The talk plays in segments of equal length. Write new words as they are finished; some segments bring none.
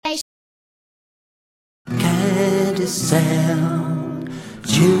of sound.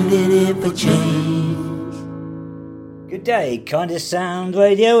 Tuning in for change. Good day, Kind of Sound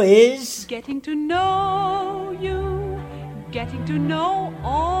Radio is getting to know you, getting to know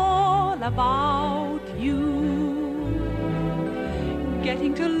all about you,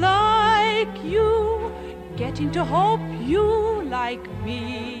 getting to like you, getting to hope you like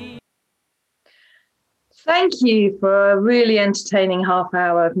me. Thank you for a really entertaining half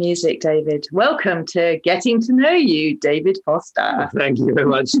hour of music, David. Welcome to Getting to Know You, David Foster. Thank you very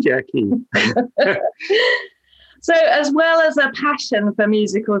much, Jackie. So, as well as a passion for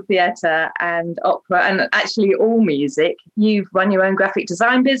musical theatre and opera, and actually all music, you've run your own graphic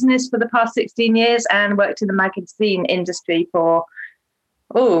design business for the past 16 years and worked in the magazine industry for,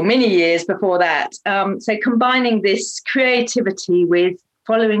 many years before that. So combining this creativity with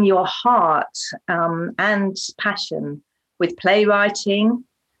following your heart and passion with playwriting,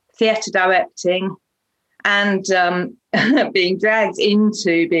 theatre directing, and being dragged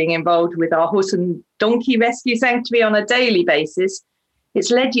into being involved with our horse and donkey rescue sanctuary on a daily basis,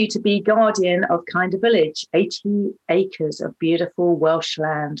 it's led you to be guardian of Kinder Village, 80 acres of beautiful Welsh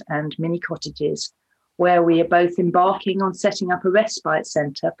land and mini cottages, where we are both embarking on setting up a respite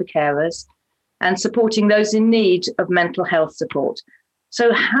centre for carers and supporting those in need of mental health support.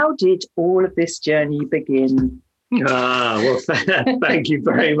 So how did all of this journey begin? Thank you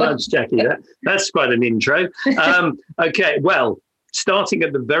very much, Jackie. That's quite an intro. Okay, well, starting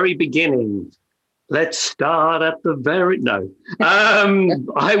at the very beginning. Let's start at the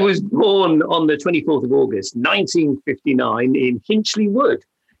I was born on the 24th of August, 1959 in Hinchley Wood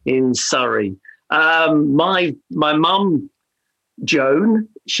in Surrey. My mum, Joan,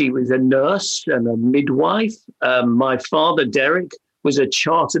 she was a nurse and a midwife. My father, Derek, was a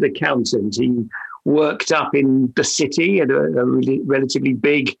chartered accountant. He worked up in the city at a really relatively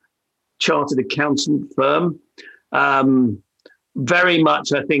big chartered accountant firm. Very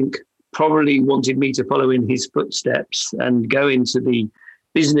much, I think, probably wanted me to follow in his footsteps and go into the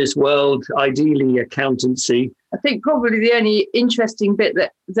business world, ideally accountancy. I think probably the only interesting bit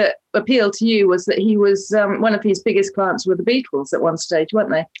that appealed to you was that he was one of his biggest clients were the Beatles at one stage, weren't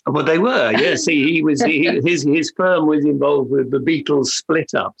they? Well, they were, yes. He was his firm was involved with the Beatles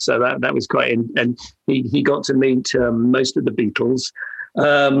split up, so that was quite. And he got to meet most of the Beatles.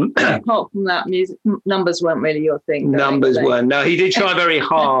 Apart from that, music numbers weren't really your thing. Numbers weren't. No, he did try very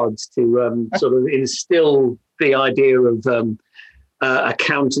hard to sort of instill the idea of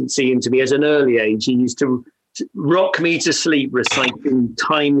accountancy into me at an early age. He used to rock me to sleep reciting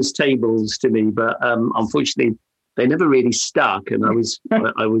times tables to me, but unfortunately they never really stuck, and I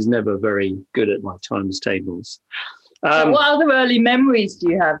was never very good at my times tables. So what other early memories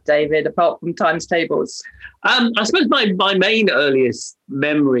do you have, David, apart from times tables? I suppose my main earliest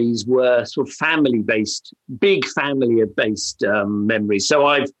memories were sort of family-based, big family-based memories. So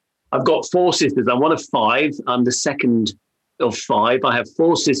I've got four sisters. I'm one of five. I'm the second of five. I have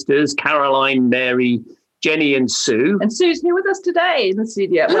four sisters: Caroline, Mary, Jenny, and Sue. And Sue's here with us today in the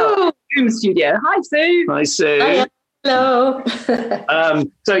studio. Well, Zoom studio. Hi, Sue. Hi, Sue. Hi. Hello.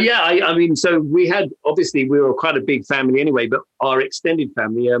 So we had, obviously we were quite a big family anyway, but our extended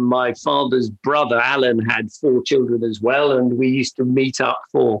family, my father's brother, Alan, had four children as well. And we used to meet up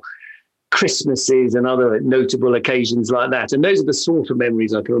for Christmases and other notable occasions like that. And those are the sort of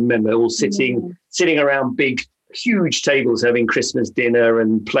memories I can remember, all sitting around big, huge tables, having Christmas dinner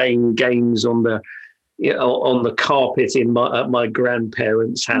and playing games on the carpet at my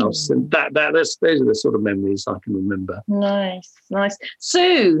grandparents' house, and those are the sort of memories I can remember. Nice.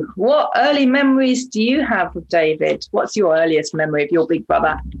 Sue, what early memories do you have of David? What's your earliest memory of your big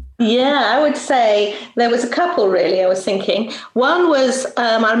brother? Yeah, I would say there was a couple, really, I was thinking. One was,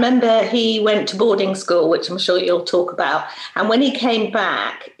 I remember he went to boarding school, which I'm sure you'll talk about. And when he came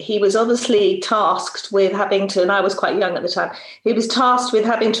back, he was obviously tasked with having to, and I was quite young at the time, he was tasked with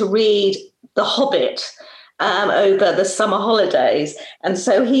having to read The Hobbit over the summer holidays. And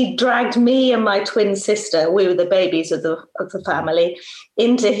so he dragged me and my twin sister, we were the babies of the family,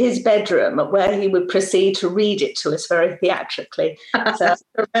 into his bedroom where he would proceed to read it to us very theatrically. So I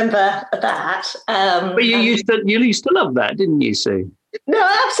remember that. But you used to love that, didn't you, Sue? No,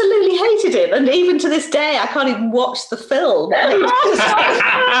 I absolutely hated it. And even to this day, I can't even watch the film.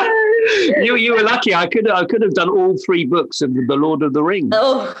 You were lucky. I could have done all three books of The Lord of the Rings.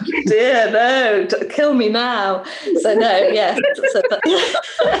 Oh, dear, no. Kill me now. So, no, yes.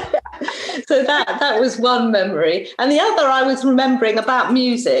 So that was one memory. And the other I was remembering about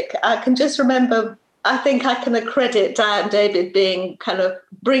music. I can just remember, I think I can accredit David being kind of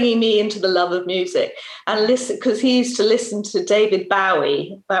bringing me into the love of music and listen, because he used to listen to David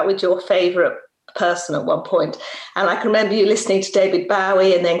Bowie. That was your favourite person at one point. And I can remember you listening to David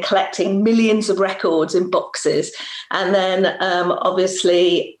Bowie and then collecting millions of records in boxes. And then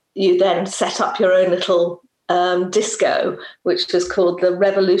obviously you then set up your own little disco, which was called the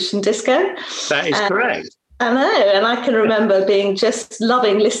Revolution Disco. That is correct. I know, and I can remember being just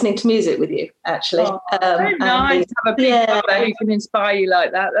loving listening to music with you, actually. Very nice to have a big brother who can inspire you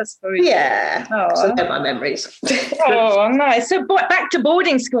like that. That's very so they're my memories. Oh, nice. So back to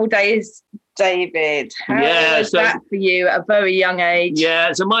boarding school days, David. How was that for you at a very young age?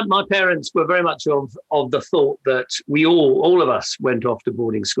 Yeah, so my parents were very much of the thought that we all of us went off to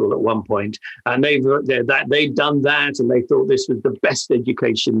boarding school at one point, and they'd done that, and they thought this was the best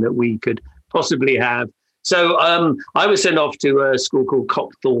education that we could possibly have. So I was sent off to a school called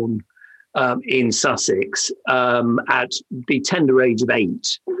Copthorne in Sussex at the tender age of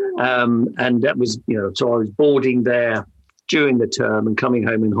 8. And that was, so I was boarding there during the term and coming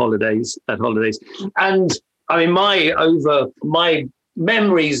home at holidays. And I mean, my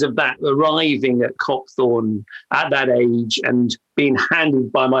memories of that, arriving at Copthorne at that age and being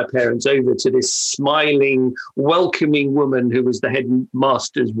handed by my parents over to this smiling, welcoming woman who was the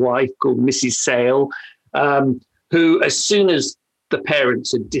headmaster's wife called Mrs. Sale, who, as soon as the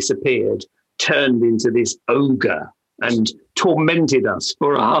parents had disappeared, turned into this ogre and tormented us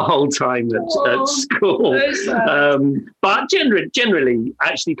for our whole time at school. But generally,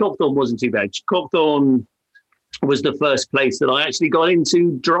 actually, Copthorne wasn't too bad. Copthorne was the first place that I actually got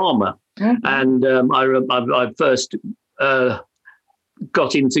into drama. And I first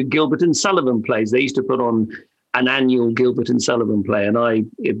got into Gilbert and Sullivan plays. They used to put on an annual Gilbert and Sullivan play. And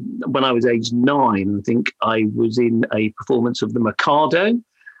when I was age 9, I think I was in a performance of The Mikado.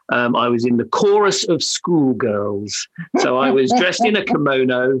 I was in the chorus of schoolgirls. So I was dressed in a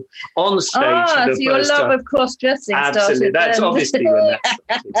kimono on stage. So your love of cross-dressing started. That's then. Obviously when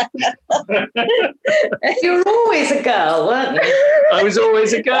that You were always a girl, weren't you? I was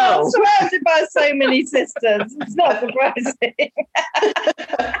always a girl. Surrounded by so many sisters. It's not surprising.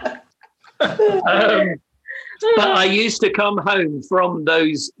 But I used to come home from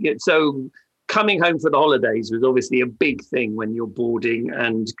those. So coming home for the holidays was obviously a big thing when you're boarding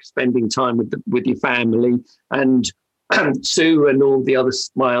and spending time with your family. And Sue and all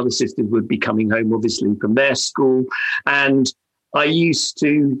my other sisters would be coming home, obviously, from their school. And I used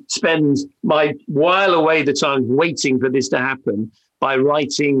to spend while away the time waiting for this to happen by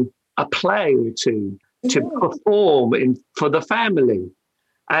writing a play or two to perform for the family.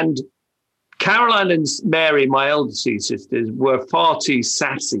 And Caroline and Mary, my elder two sisters, were far too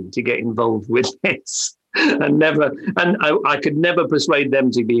sassy to get involved with this, and I could never persuade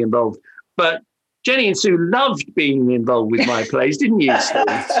them to be involved. But Jenny and Sue loved being involved with my plays, didn't you, Sue?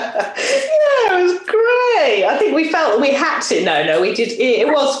 Yeah, it was great. I think we felt we had to. No, we did. It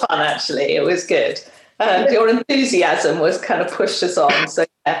was fun, actually. It was good. Your enthusiasm was kind of pushed us on. So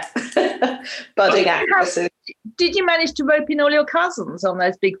yeah, budding actresses. Did you manage to rope in all your cousins on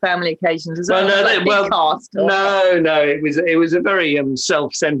those big family occasions? As well, cast? No. It was a very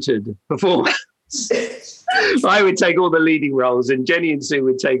self-centered performance. I would take all the leading roles, and Jenny and Sue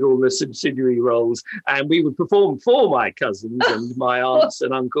would take all the subsidiary roles, and we would perform for my cousins and my aunts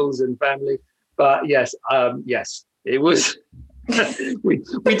and uncles and family. But yes, it was. we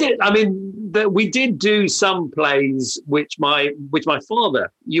did. I mean, we did do some plays which my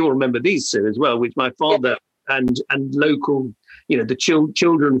father. You'll remember these, Sue, as well. Which my father and local, the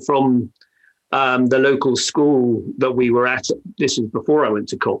children from the local school that we were at. This was before I went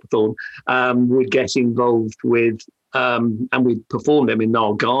to Copthorne. Would get involved with, and we'd perform them in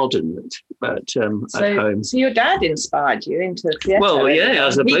our garden at home. So your dad inspired you into theatre. Well, yeah, I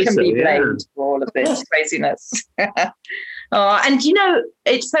suppose he can be blamed for all of this craziness. And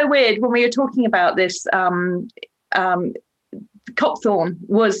it's so weird when we were talking about this. Copthorne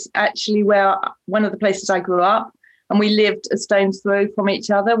was actually one of the places I grew up, and we lived a stone's throw from each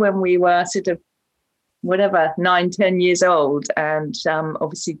other when we were sort of 9-10 years old, and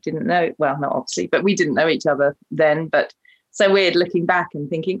obviously didn't know, well, not obviously, but we didn't know each other then. But so weird looking back and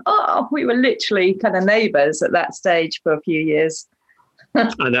thinking, we were literally kind of neighbours at that stage for a few years.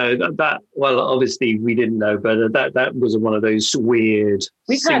 I know that. Well, obviously we didn't know, but that was one of those weird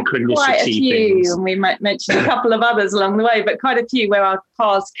synchronicity had quite a few, things. And we might mention a couple of others along the way, but quite a few where our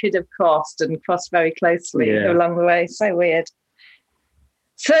paths could have crossed very closely along the way. So weird.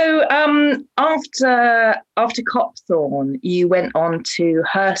 So after Copthorne, you went on to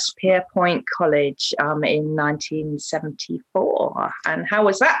Hurstpierpoint College in 1974. And how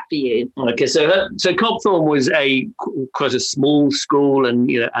was that for you? Okay, so Copthorne was quite a small school, and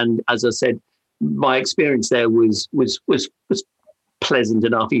and as I said, my experience there was pleasant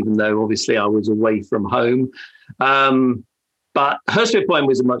enough, even though obviously I was away from home. But Hurstpierpoint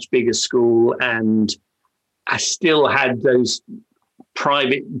was a much bigger school, and I still had those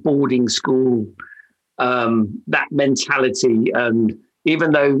private boarding school, that mentality. And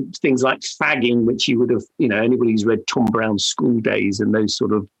even though things like fagging, which you would have, anybody who's read Tom Brown's School Days and those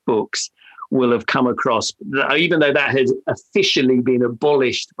sort of books will have come across, even though that had officially been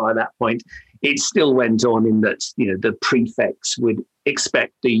abolished by that point, it still went on in that, the prefects would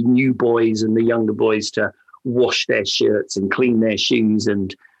expect the new boys and the younger boys to wash their shirts and clean their shoes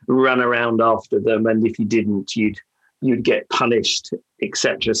and run around after them. And if you didn't, you'd get punished,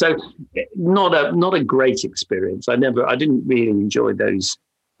 etc. So not a great experience. I didn't really enjoy those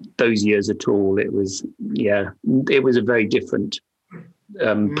years at all. It was a very different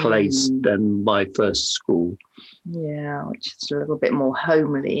place than my first school. Yeah, which is a little bit more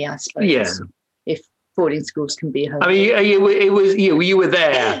homely, I suppose. Yeah. If boarding schools can be homely. I mean, you were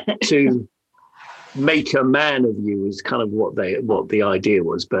there to make a man of you is kind of what the idea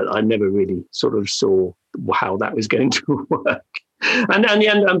was, but I never really sort of saw how that was going to work.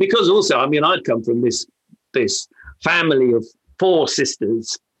 And because also, I mean, I'd come from this family of 4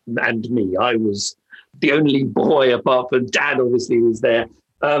 sisters and me. I was the only boy, apart from Dad obviously was there.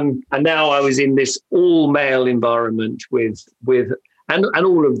 And now I was in this all male environment with and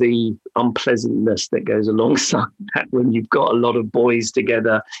all of the unpleasantness that goes alongside that when you've got a lot of boys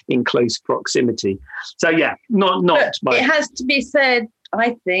together in close proximity. So yeah, not my... It has to be said,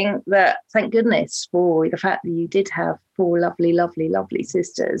 I think, that thank goodness for the fact that you did have 4 lovely, lovely, lovely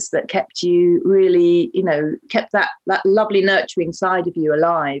sisters that kept you really, kept that lovely nurturing side of you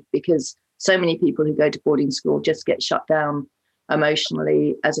alive, because so many people who go to boarding school just get shut down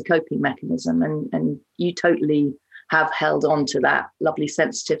emotionally as a coping mechanism, and you totally have held on to that lovely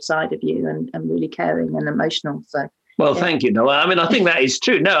sensitive side of you and really caring and emotional. So, well, thank you. No, I mean, I think that is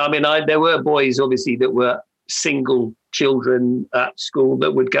true. No, I mean, there were boys obviously that were single children at school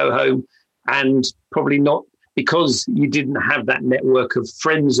that would go home, and probably not, because you didn't have that network of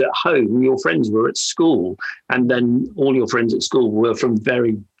friends at home. Your friends were at school, and then all your friends at school were from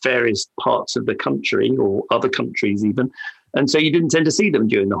very various parts of the country or other countries even. And so you didn't tend to see them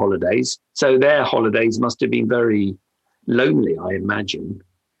during the holidays. So their holidays must have been very lonely, I imagine.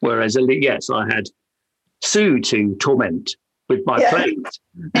 Whereas, yes, I had Sue to torment with my plays.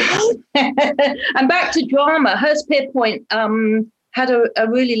 And back to drama, Hurstpierpoint had a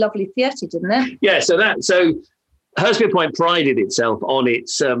really lovely theatre, didn't it? Yeah, so Hurstpierpoint prided itself on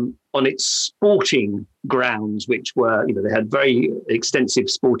its sporting grounds, which were, they had very extensive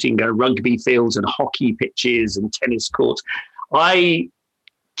sporting rugby fields and hockey pitches and tennis courts. I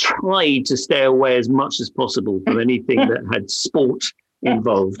tried to stay away as much as possible from anything that had sport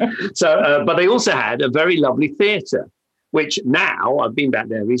involved. So, but they also had a very lovely theatre, which now, I've been back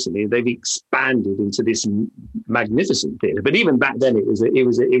there recently, they've expanded into this magnificent theatre. But even back then, it was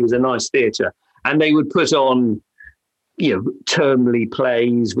a nice theatre, and they would put on, termly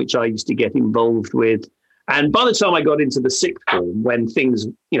plays, which I used to get involved with. And by the time I got into the 6th form, when things,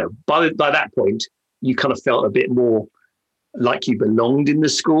 by that point, you kind of felt a bit more like you belonged in the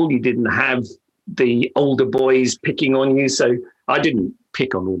school. You didn't have the older boys picking on you. So I didn't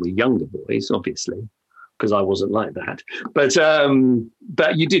pick on all the younger boys, obviously, because I wasn't like that. But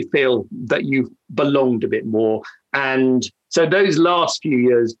you did feel that you belonged a bit more. And so those last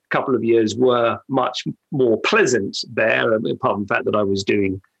couple of years were much more pleasant there, apart from the fact that I was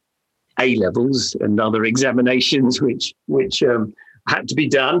doing A-levels and other examinations, which had to be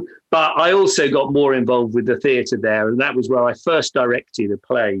done. But I also got more involved with the theatre there, and that was where I first directed a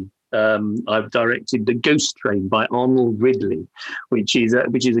play. I've directed The Ghost Train by Arnold Ridley, which is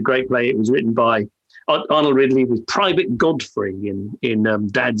a great play. It was written by Arnold Ridley with Private Godfrey in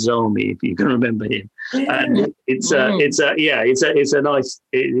Dad's Army, if you can remember him. And it's a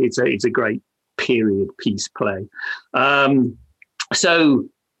great period piece play. So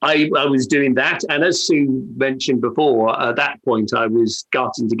I was doing that, and as Sue mentioned before, at that point I was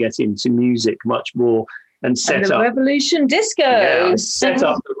starting to get into music much more and set up Revolution Disco. Yeah, set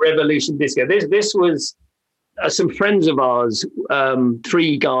up the Revolution Disco. This was some friends of ours,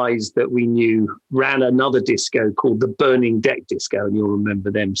 3 guys that we knew, ran another disco called the Burning Deck Disco, and you'll remember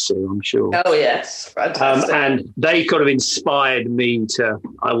them, Sue, I'm sure. Oh, yes. Fantastic. And they kind of inspired me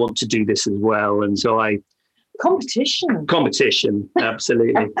I want to do this as well. And so Competition,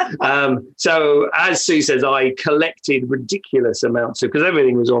 absolutely. So as Sue says, I collected ridiculous amounts because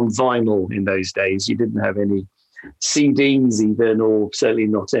everything was on vinyl in those days. You didn't have any CDs even, or certainly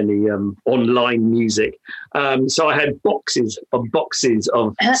not any online music. So I had boxes of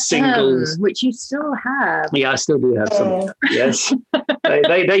singles, which you still have. Yeah, I still do have some. Yes,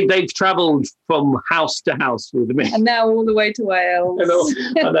 they've travelled from house to house with me, and now all the way to Wales.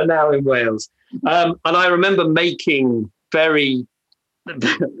 and they're now in Wales. And I remember making very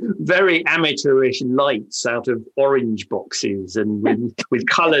amateurish lights out of orange boxes and with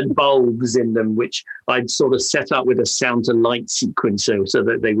coloured bulbs in them, which I'd sort of set up with a sound to light sequencer so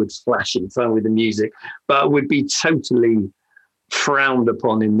that they would flash in front with the music, but would be totally frowned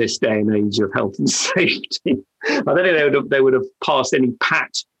upon in this day and age of health and safety. I don't think they would have passed any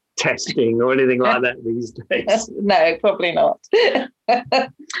PAT testing or anything like that these days. No, probably not.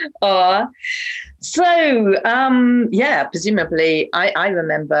 Presumably I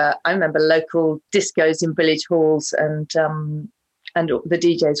remember local discos in village halls, and the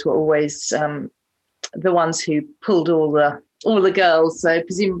DJs were always the ones who pulled all the girls. So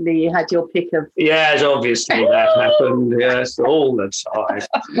presumably you had your pick of. Yes, obviously that happened. Yes, all the time.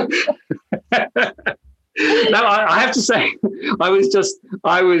 No, I have to say, I was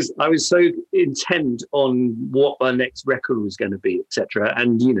so intent on what my next record was going to be, etc.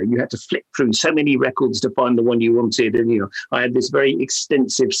 And you had to flick through so many records to find the one you wanted. And I had this very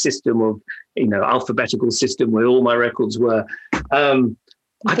extensive system of alphabetical system where all my records were. I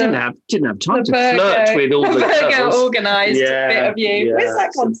didn't have time to flirt with all the girls. Organised bit of you. Yeah, where's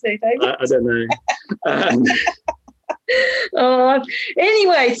that gone to, David? I don't know.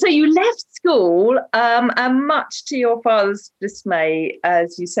 Anyway, so you left school, and much to your father's dismay,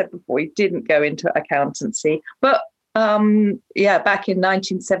 as you said before, you didn't go into accountancy. But back in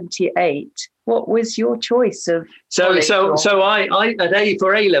 1978, what was your choice of? So I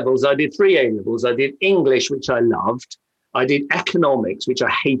for A levels, I did 3 A levels. I did English, which I loved. I did economics, which I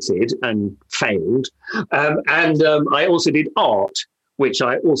hated and failed, and I also did art, which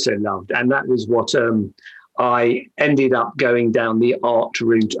I also loved, and that was what. I ended up going down the art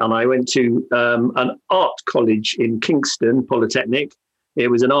route, and I went to an art college in Kingston Polytechnic.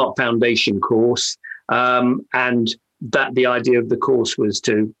 It was an art foundation course, and that the idea of the course was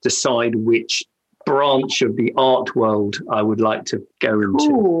to decide which branch of the art world I would like to go into.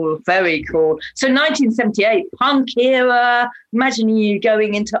 Cool, very cool. So 1978, punk era. Imagine you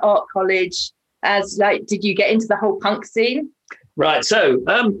going into art college did you get into the whole punk scene? Right. So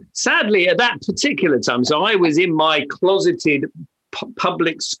sadly, at that particular time, so I was in my closeted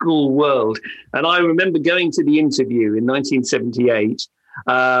public school world. And I remember going to the interview in 1978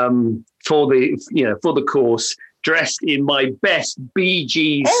 for the course, dressed in my best Bee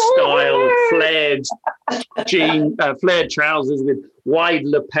Gees style flared trousers with wide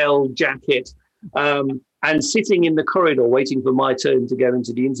lapel jacket, and sitting in the corridor waiting for my turn to go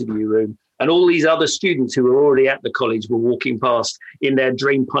into the interview room. And all these other students who were already at the college were walking past in their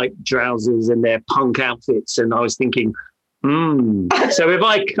drainpipe trousers and their punk outfits. And I was thinking, so if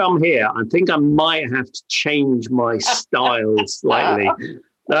I come here, I think I might have to change my style slightly.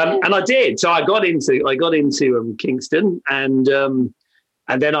 And I did. So I got into Kingston, and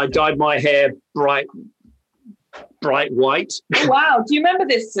then I dyed my hair bright white. Wow. Do you remember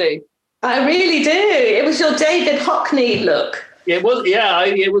this, Sue? I really do. It was your David Hockney look. It was, yeah.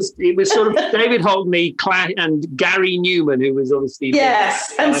 It was sort of David Hockney and Gary Newman, who was obviously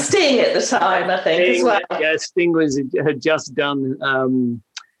and Sting at the time, I think, as well. Yeah, Sting had just done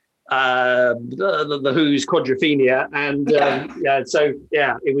the Who's Quadrophenia, and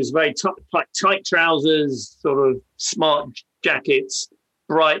it was very tight trousers, sort of smart jackets,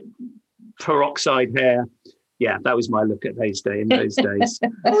 bright peroxide hair. Yeah, that was my look at those days. It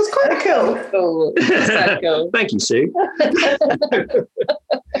was quite cool. So cool. Thank you, Sue. I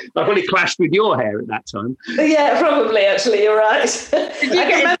probably clashed with your hair at that time. Yeah, probably, actually, you're right. Did you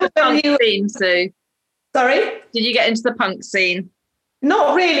get into the punk scene, Sue? Sorry? Did you get into the punk scene?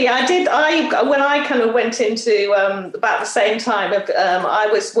 Not really. When I kind of went into about the same time, I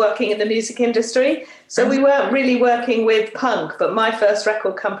was working in the music industry. So we weren't really working with punk, but my first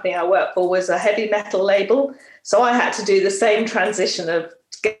record company I worked for was a heavy metal label. So I had to do the same transition of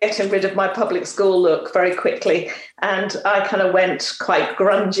getting rid of my public school look very quickly. And I kind of went quite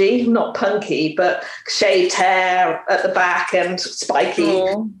grungy, not punky, but shaved hair at the back and spiky,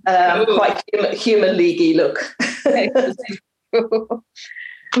 quite human leaguey look. So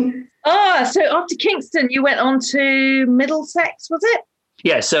after Kingston, you went on to Middlesex, was it?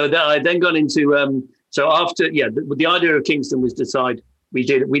 Yeah, so I then got into... So after, the idea of Kingston was decide we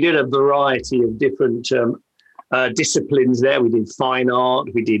did a variety of different disciplines there. We did fine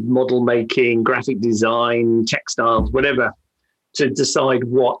art, we did model making, graphic design, textiles, whatever to decide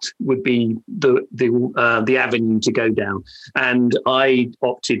what would be the avenue to go down. And I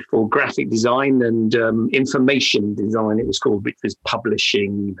opted for graphic design and information design, it was called, which was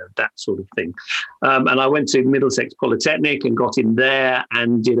publishing, that sort of thing. And I went to Middlesex Polytechnic and got in there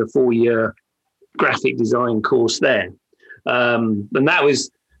and did a 4-year graphic design course there. And that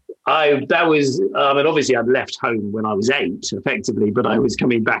was, obviously I'd left home when I was 8 effectively, but I was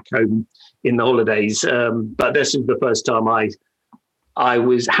coming back home in the holidays. But this was the first time I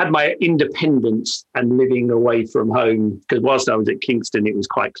had my independence and living away from home, because whilst I was at Kingston, it was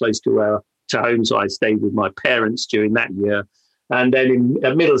quite close to home. So I stayed with my parents during that year. And then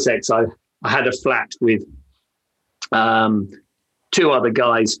at Middlesex, I had a flat with 2 other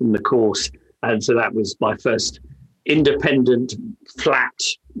guys from the course. And so that was my first independent flat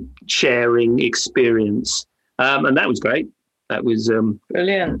sharing experience. And that was great. That was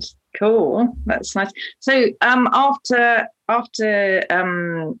brilliant. Cool. That's nice. So after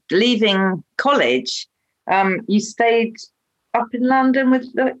leaving college, you stayed up in London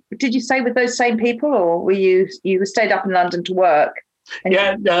did you stay with those same people, or were you stayed up in London to work?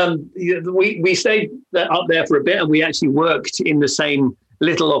 We stayed up there for a bit, and we actually worked in the same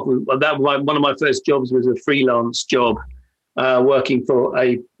little office. One of my first jobs was a freelance job, working for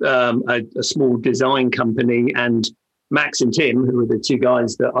a small design company, and Max and Tim, who were the 2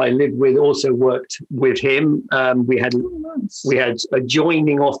 guys that I lived with, also worked with him. We had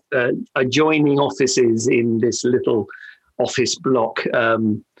adjoining offices in this little office block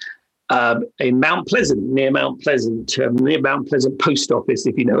in Mount Pleasant, near Mount Pleasant Post Office,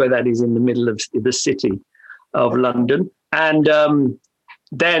 if you know where that is, in the middle of the city of London. And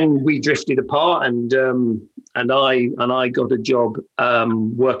then we drifted apart, and I got a job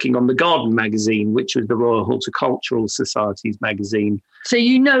working on the Garden magazine, which was the Royal Horticultural Society's magazine. So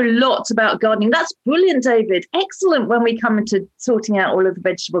you know lots about gardening. That's brilliant, David. Excellent when we come into sorting out all of the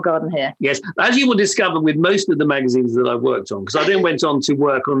vegetable garden here. Yes, as you will discover with most of the magazines that I worked on, because I then went on to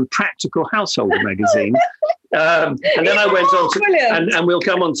work on Practical Householder magazine. And then I went on to, and we'll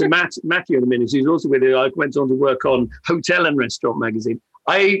come on to Matthew in a minute, who's also with it. I went on to work on Hotel and Restaurant magazine.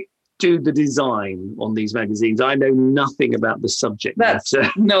 I do the design on these magazines. I know nothing about the subject That's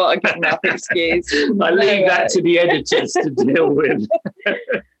matter. not a good enough excuse. I leave that to the editors to deal with.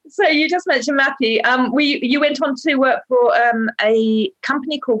 So you just mentioned Matthew. You went on to work for a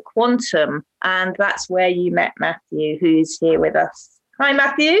company called Quantum, and that's where you met Matthew, who's here with us. Hi,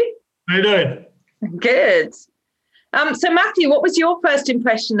 Matthew. How you doing? Good. So Matthew, what was your first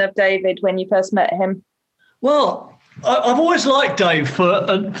impression of David when you first met him? Well, I've always liked Dave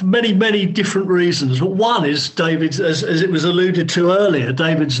for many, many different reasons. But one is David's, as it was alluded to earlier,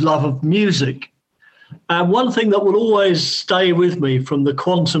 David's love of music. And one thing that will always stay with me from the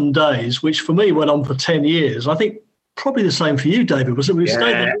Quantum days, which for me went on for 10 years, I think probably the same for you, David, was that we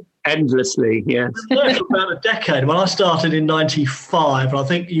stayed there endlessly, yes. for about a decade. When I started in 95, I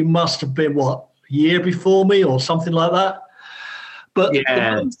think you must have been, a year before me or something like that. But the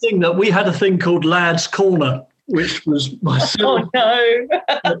one thing that we had a thing called Lads Corner, which was myself. Oh, no.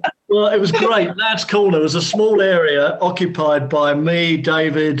 Well, it was great. Lads Corner was a small area occupied by me,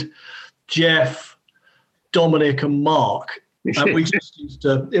 David, Jeff, Dominic and Mark. And we just used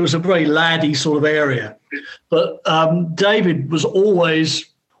to, it was a very laddie sort of area. But David was always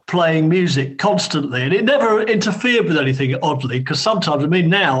playing music constantly, and it never interfered with anything, oddly, because sometimes,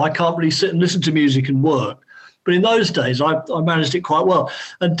 now I can't really sit and listen to music and work. But in those days, I managed it quite well.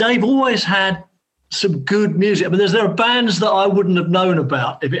 And Dave always had some good music. There are bands that I wouldn't have known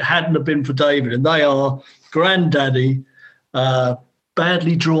about if it hadn't have been for David, and they are Grandaddy,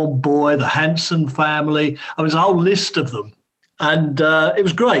 Badly Drawn Boy, the Hanson Family. There's a whole list of them. And it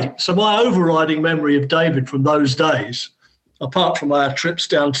was great. So my overriding memory of David from those days, apart from our trips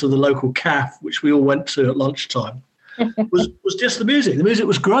down to the local cafe, which we all went to at lunchtime, was just the music. The music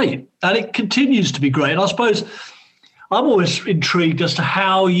was great, and it continues to be great. And I suppose I'm always intrigued as to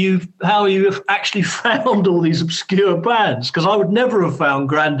how you've actually found all these obscure bands, because I would never have found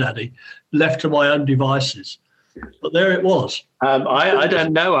Grandaddy left to my own devices. But there it was. I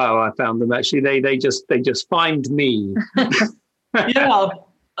don't know how I found them, actually. They just find me. Yeah,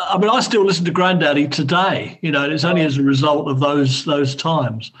 I still listen to Grandaddy today, and it's only as a result of those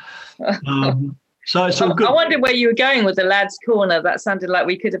times. So it's all good. I wondered where you were going with the Lads Corner. That sounded like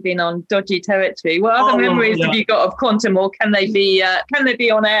we could have been on dodgy territory. What other memories have you got of Quantum, or can they be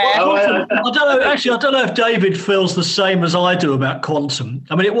on air? I don't know. Actually, I don't know if David feels the same as I do about Quantum.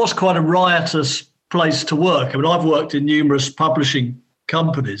 It was quite a riotous place to work. I've worked in numerous publishing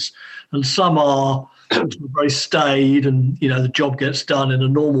companies, and some are very staid, and the job gets done in a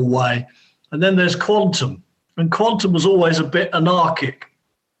normal way. And then there's Quantum, and Quantum was always a bit anarchic.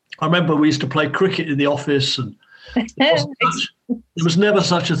 I remember we used to play cricket in the office, and there was never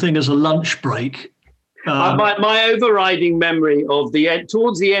such a thing as a lunch break. My overriding memory of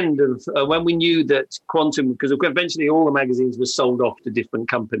towards the end of when we knew that Quantum, because eventually all the magazines were sold off to different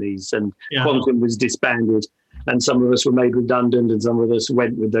companies, and Quantum was disbanded, and some of us were made redundant, and some of us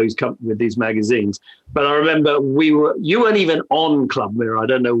went with these magazines. But I remember you weren't even on Club Mirror. I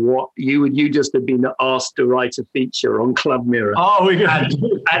don't know what you just had been asked to write a feature on Club Mirror. Oh,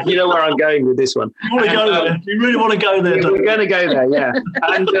 and you know where I'm going with this one. You want to go there? You really want to go there? We're going to go there, yeah.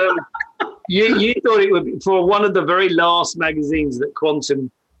 And you thought it would be for one of the very last magazines that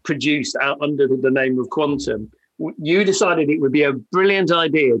Quantum produced out under the name of Quantum. You decided it would be a brilliant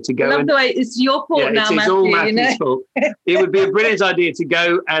idea to go. Love the way it's your fault now, Matthew. It's all Matthew's fault. It would be a brilliant idea to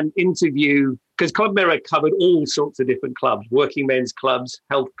go and interview, because Club Mirror covered all sorts of different clubs, working men's clubs,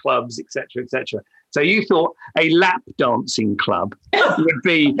 health clubs, etc., etc. So you thought a lap dancing club would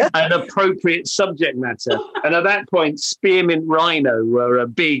be an appropriate subject matter. And at that point, Spearmint Rhino were a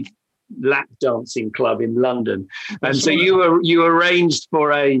big lap dancing club in London, and so you arranged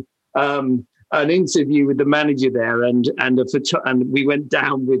for an interview with the manager there, and we went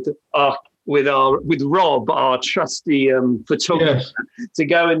down with Rob, our trusty photographer, to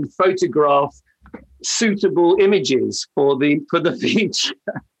go and photograph suitable images for the feature.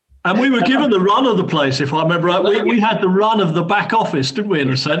 And we were given the run of the place, if I remember right. We had the run of the back office, didn't we, in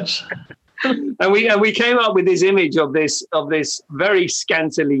a sense? And we came up with this image of this very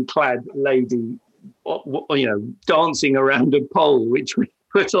scantily clad lady, dancing around a pole, which we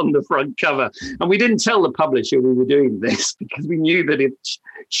put on the front cover. And we didn't tell the publisher we were doing this, because we knew that if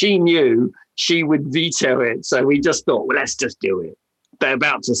she knew, she would veto it. So we just thought, well, let's just do it. They're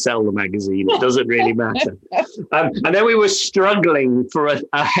about to sell the magazine. It doesn't really matter. And then we were struggling for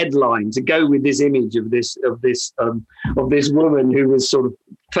a headline to go with this image of this woman who was sort of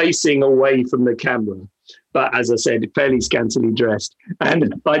facing away from the camera, but as I said, fairly scantily dressed.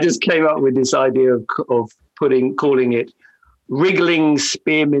 And I just came up with this idea of calling it Wriggling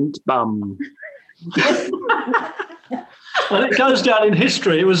Spearmint Bum. Well, it goes down in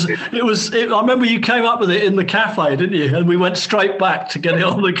history. It was. I remember you came up with it in the cafe, didn't you? And we went straight back to get it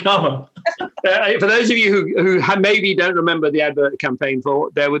on the cover. For those of you who maybe don't remember the advert campaign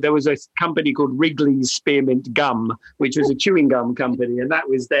there was a company called Wrigley's Spearmint Gum, which was a chewing gum company, and that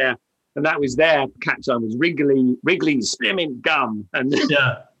was their catchline was Wrigley's Spearmint Gum. And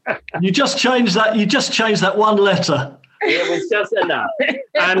you just changed that. You just changed that one letter. It was just enough.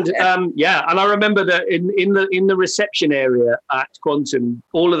 And and I remember that in the reception area at Quantum,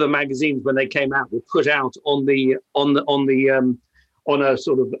 all of the magazines when they came out were put out on a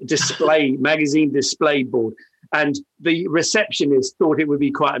sort of magazine display board. And the receptionist thought it would be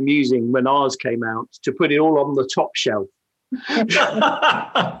quite amusing when ours came out to put it all on the top shelf. And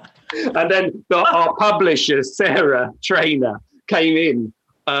then our publisher, Sarah Trainer, came in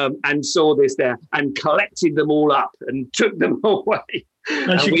and saw this there and collected them all up and took them away.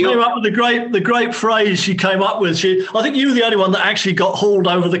 And she came up with the great phrase she came up with. I think you were the only one that actually got hauled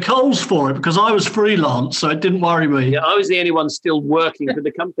over the coals for it, because I was freelance, so it didn't worry me. Yeah, I was the only one still working for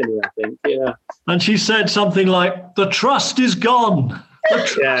the company, I think. Yeah. And she said something like, "The trust is gone. The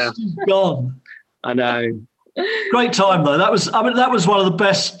trust is gone." I know. Great time though. That was one of the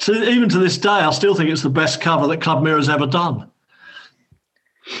best. Even to this day, I still think it's the best cover that Club Mirror's ever done.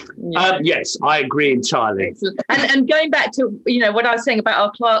 Yes, I agree entirely. And going back to what I was saying about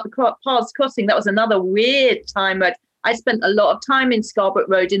our paths crossing, that was another weird time. I spent a lot of time in Scarborough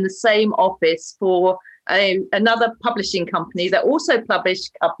Road in the same office for another publishing company that also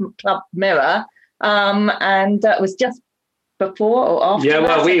published Club Mirror, and that was just before or after. Yeah,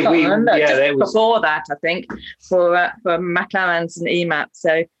 well, before that, I think, for McLaren's and EMAP.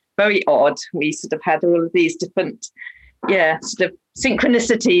 So very odd. We sort of had all of these different, sort of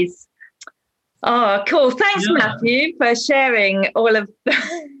synchronicities. Oh, cool. Thanks, Matthew, for sharing all of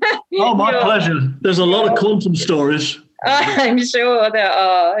Oh, my pleasure. There's a lot of Quantum stories. I'm sure there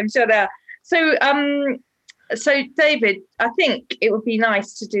are. So, David, I think it would be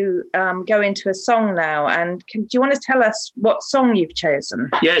nice to do go into a song now. And do you want to tell us what song you've chosen?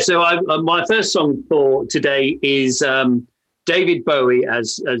 Yeah, so my first song for today is David Bowie.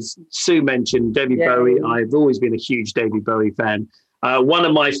 As Sue mentioned, David Bowie. I've always been a huge David Bowie fan. One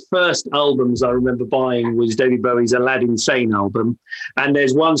of my first albums I remember buying was David Bowie's Aladdin Sane album. And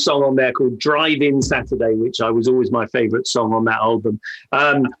there's one song on there called Drive-In Saturday, which was always my favourite song on that album.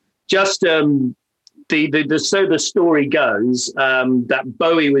 The story goes that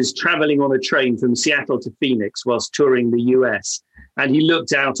Bowie was traveling on a train from Seattle to Phoenix whilst touring the US. and he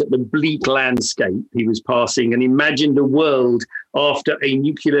looked out at the bleak landscape he was passing and imagined a world after a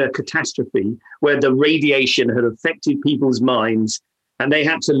nuclear catastrophe where the radiation had affected people's minds and they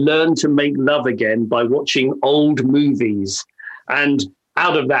had to learn to make love again by watching old movies. And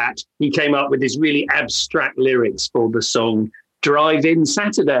out of that, he came up with his really abstract lyrics for the song Drive-In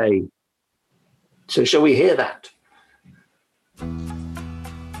Saturday. So shall we hear that?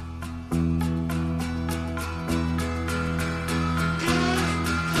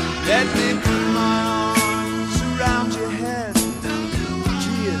 Let me put my arms around your head.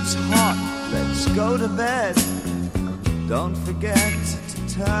 Gee, it's hot, let's go to bed. Don't forget to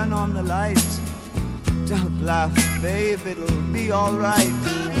turn on the light. Don't laugh, babe, it'll be alright.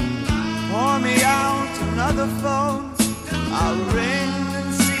 Pour me out another phone. I'll ring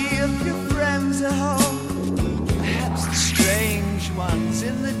and see if your friends are home. Perhaps the strange ones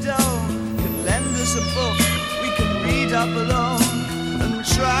in the dome can lend us a book we can read up alone. And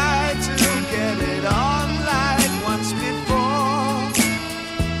try to get it on like once before.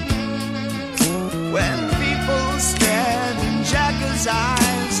 When people stared in Jagger's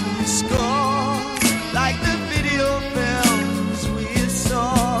eyes and scored like the video films we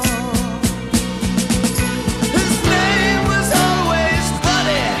saw. His name was always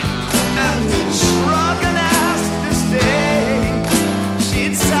funny, and he'd shrug and ask to stay.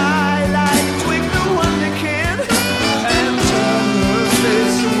 She'd sigh like Twig the Wonder Kid and turn her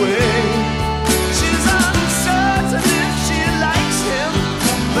face away. She's uncertain if she likes him,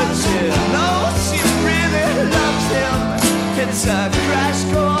 but she knows she really loves him. It's a crash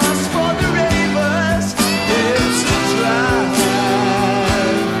course for the ravers. It's a drive-in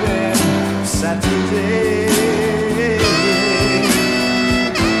Saturday.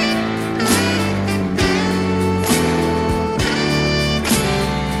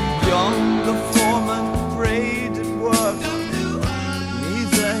 Younger foreman prayed at work.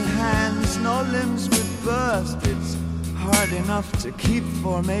 Neither hands nor limbs would burst. It's hard enough to keep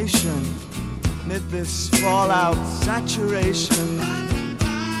formation amid this fallout saturation.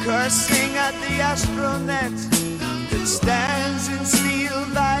 Cursing at the astronet that stands in steel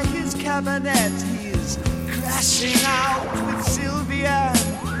by his cabinet. He's crashing out with Sylvia,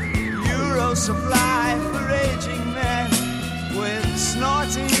 Euro supply for aging men. With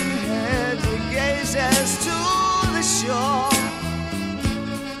snorting head he gazes to the shore.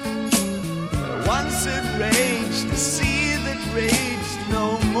 Once it raged, the sea that raged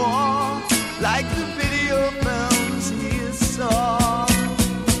no more, like the video films he saw.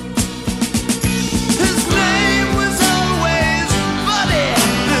 His name was always Buddy,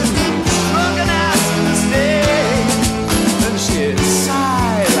 drunk and asked to stay. And she'd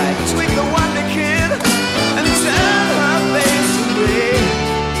sigh like Twig the Wonder Kid and turn her face away.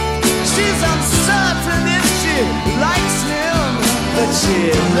 She's uncertain if she likes him, but she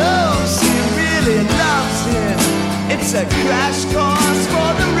knows she really loves him. It's a crash course for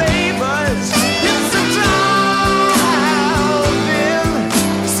the ravers. It's a drive-in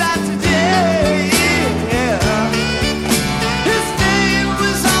Saturday. His name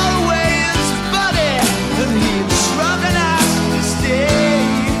was always Buddy, and he'd shrug and ask to stay.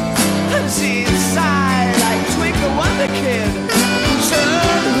 And she'd sigh like Twig the Wonder Kid and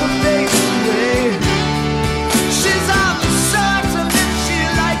turn her face away. She's uncertain if she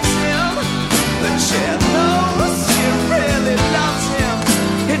likes him, but she knows she really loves him.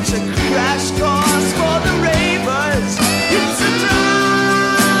 It's a crash course for the ravers. It's a drive-in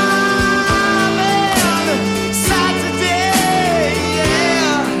Saturday.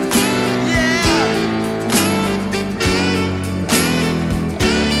 Yeah, yeah.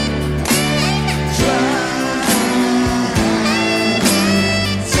 Drive-in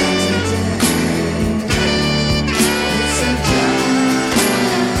Saturday. It's a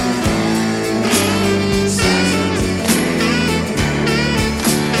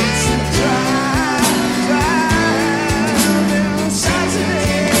drive-in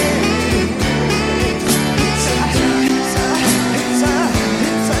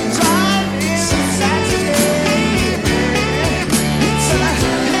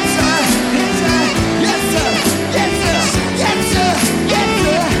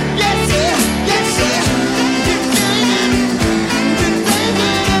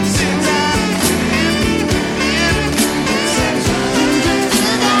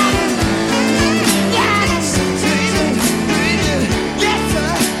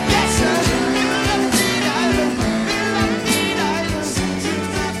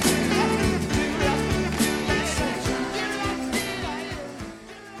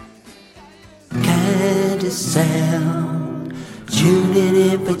Kind of sound, tuning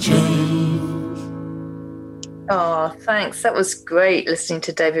in for change. Oh, thanks. That was great listening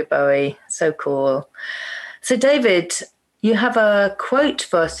to David Bowie. So cool. So, David, you have a quote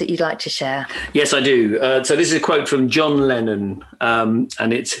for us that you'd like to share. Yes, I do. So this is a quote from John Lennon, and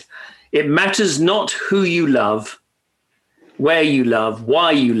it matters not who you love, where you love,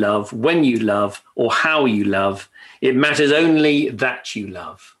 why you love, when you love, or how you love. It matters only that you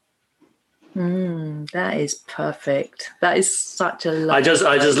love. That is perfect. That is such a lovely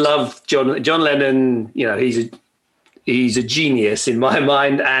I just love John Lennon. You know, he's a genius in my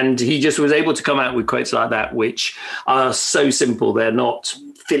mind, and he just was able to come out with quotes like that, which are so simple. They're not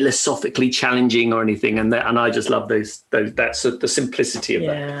philosophically challenging or anything, and I just love those. That's the simplicity of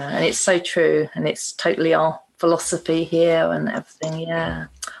that. Yeah, and it's so true, and it's totally our philosophy here and everything. Yeah.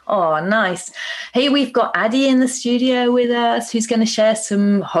 Oh, nice. Hey, we've got Addie in the studio with us, who's going to share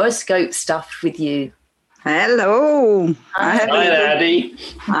some horoscope stuff with you. Hello. Hi, Addie.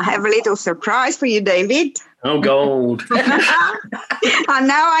 I have a little surprise for you, David. Oh, gold. And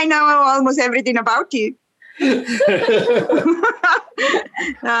now I know almost everything about you. If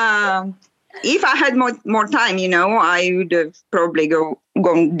I had more time, I would have probably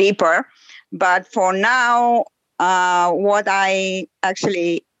gone deeper. But for now, what I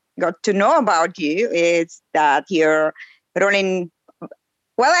actually got to know about you is that you're rolling.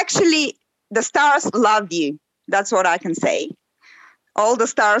 Well, actually, the stars love you. That's what I can say. All the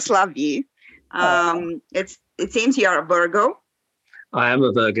stars love you. It seems you're a Virgo. I am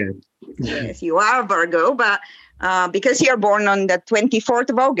a Virgo. Yes, you are a Virgo, but because you're born on the 24th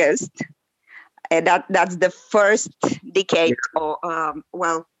of August, that's the first decade. Yeah.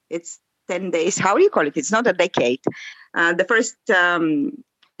 Or it's 10 days. How do you call it? It's not a decade. The first 10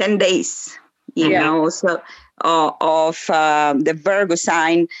 days, you know, so of the Virgo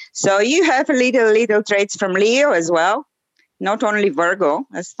sign. So you have little traits from Leo as well. Not only Virgo,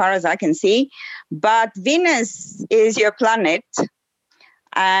 as far as I can see, but Venus is your planet.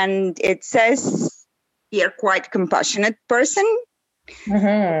 And it says you're quite compassionate person,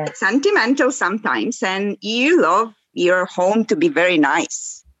 sentimental sometimes, and you love your home to be very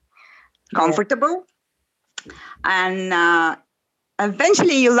nice, comfortable. And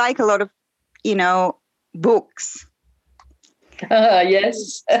eventually you like a lot of, books.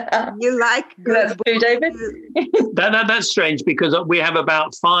 Yes. You like good books. David? That's strange because we have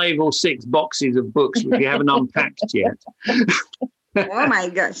about 5 or 6 boxes of books which we haven't unpacked yet. Oh my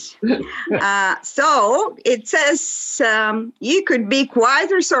gosh. So it says you could be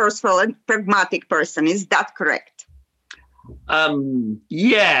quite resourceful and pragmatic person. Is that correct?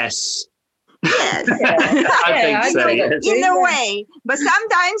 Yes. Yes. I think so. Yes. In a way. But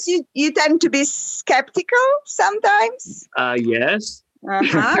sometimes you tend to be skeptical sometimes. Yes.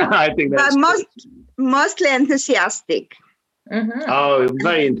 Uh-huh. I think that's but mostly enthusiastic. Mm-hmm. Oh,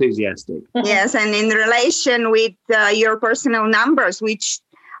 very enthusiastic. Yes, and in relation with your personal numbers, which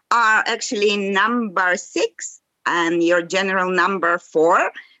are actually number 6 and your general number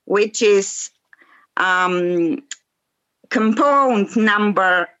 4, which is compound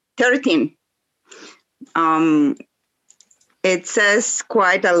number 13. It says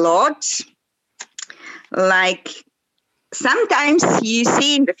quite a lot. Like sometimes you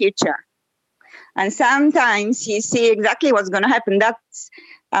see in the future. And sometimes you see exactly what's going to happen. That's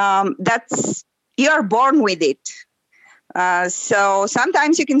you're born with it. So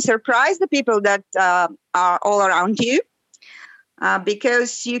sometimes you can surprise the people that are all around you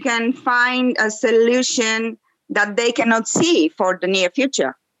because you can find a solution that they cannot see for the near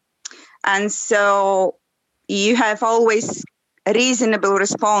future. And so you have always a reasonable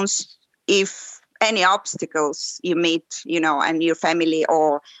response if any obstacles you meet, and your family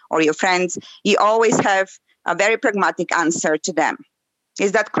or your friends, you always have a very pragmatic answer to them.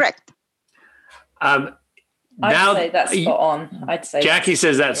 Is that correct? I'd say that's spot on. I'd say Jackie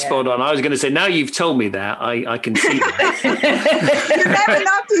says that's spot on. I was going to say, now you've told me that, I can see that. You never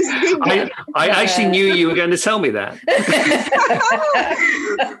noticed, did you? I actually knew you were going to tell me that.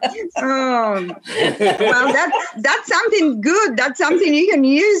 Well, that's something good. That's something you can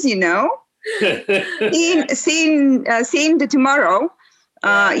use, Seeing the tomorrow.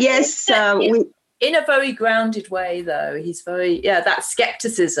 Yes. In a very grounded way, though. He's very, that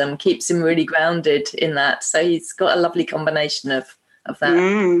skepticism keeps him really grounded in that. So he's got a lovely combination of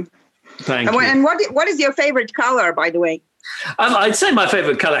that. Thank you. And what is your favorite color, by the way? I'd say my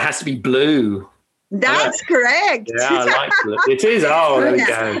favorite color has to be blue. That's correct. Yeah, I like blue. It is. Oh, there we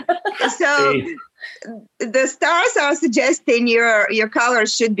go. So the stars are suggesting your color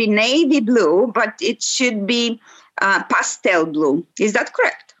should be navy blue, but it should be pastel blue. Is that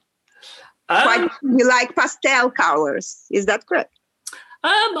correct? You like pastel colors. Is that correct?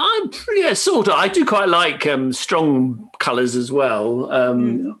 Sort of. I do quite like strong colours as well.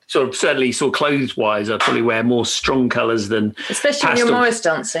 Certainly clothes-wise, I probably wear more strong colours than especially when you're Morris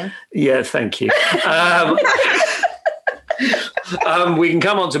dancing. Yeah, thank you. We can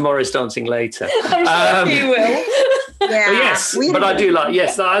come on to Morris dancing later. I'm sure you will. Yeah. Yes, but I do like.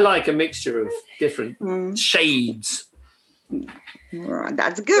 Yes, I like a mixture of different shades.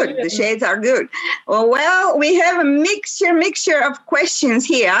 That's good. The shades are good. Well, we have a mixture of questions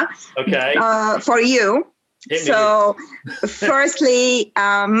here. Okay. For you. So, firstly,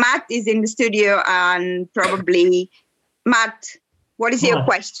 Matt is in the studio, and probably Matt, what is your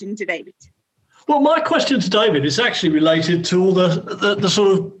question to David? Well, my question to David is actually related to all the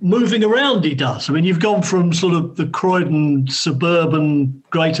sort of moving around he does. I mean, you've gone from sort of the Croydon suburban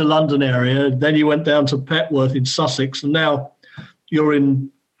Greater London area, then you went down to Petworth in Sussex, and now you're in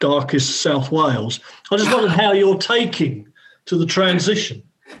darkest South Wales. I just wondered how you're taking to the transition.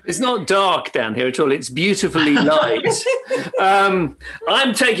 It's not dark down here at all. It's beautifully light. I'm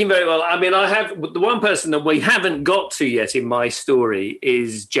taking very well. I mean, I have the one person that we haven't got to yet in my story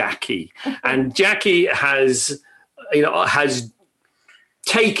is Jackie, and Jackie has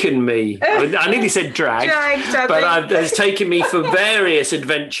taken me. I nearly said dragged, but has taken me for various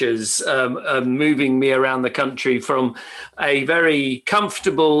adventures, moving me around the country from a very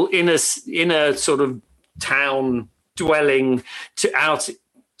comfortable inner sort of town dwelling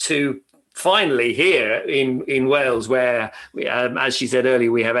to finally here in Wales, where, as she said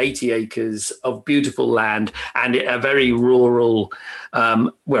earlier, we have 80 acres of beautiful land and a very rural,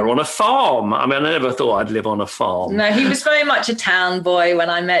 we're on a farm. I mean, I never thought I'd live on a farm. No, he was very much a town boy when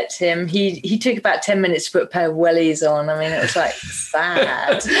I met him. He took about 10 minutes to put a pair of wellies on. I mean, it was like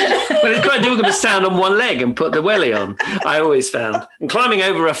sad. But it's quite difficult to stand on one leg and put the welly on, I always found. And climbing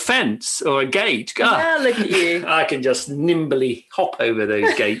over a fence or a gate. Yeah, look at you. I can just nimbly hop over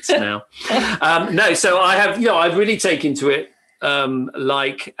those gates now. No, so I have, I've really taken to it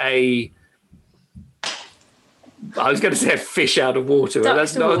like I was going to say a fish out of water.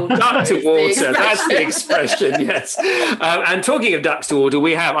 That's not duck to water. That's the expression, yes. And talking of ducks to water,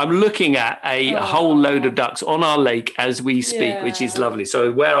 I'm looking at a whole load of ducks on our lake as we speak, which is lovely.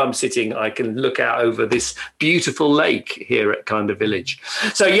 So where I'm sitting, I can look out over this beautiful lake here at Kinder Village.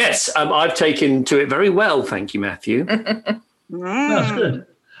 So yes, I've taken to it very well. Thank you, Matthew. That's good.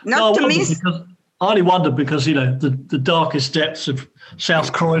 I only wondered because, the darkest depths of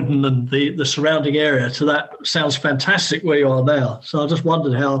South Croydon and the surrounding area to that sounds fantastic where you are now. So I just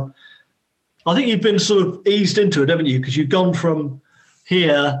wondered how, I think you've been sort of eased into it, haven't you? Because you've gone from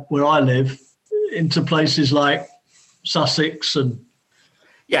here, where I live, into places like Sussex and...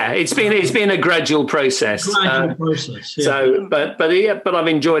 Yeah, it's been a gradual process. Yeah. So, but I've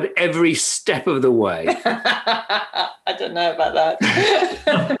enjoyed every step of the way. I don't know about that.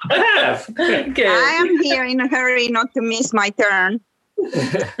 I have. Good. I am here in a hurry not to miss my turn.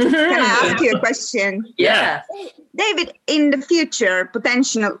 Can I ask you a question? Yeah. David, in the future,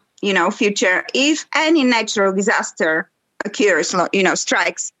 potential, future, if any natural disaster occurs,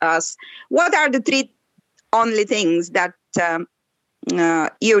 strikes us, what are the three only things that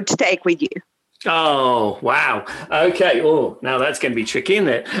you'd take with you? Oh, wow. Okay. Oh, now that's going to be tricky, isn't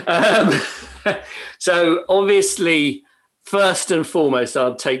it? So obviously, first and foremost,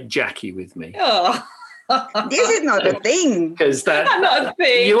 I'll take Jackie with me. Oh. This is not a thing. Because I'm not a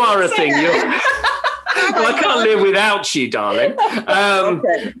thing. You are a thing. Well, I can't live without you, darling.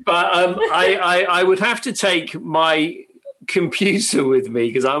 Okay. But I would have to take my computer with me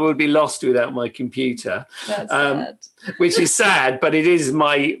because I would be lost without my computer. That's sad. Which is sad, but it is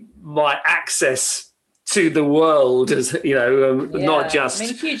my access to the world, as not just. I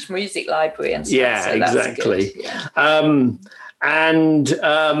mean, a huge music library and stuff. Yeah, so exactly. Yeah. And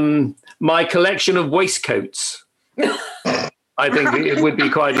my collection of waistcoats. I think it would be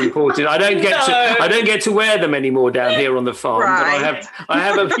quite important. I don't get to wear them anymore down here on the farm, right. But I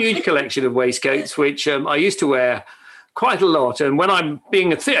have a huge collection of waistcoats which I used to wear quite a lot, and when I'm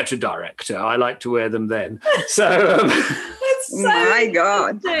being a theatre director, I like to wear them then. So, my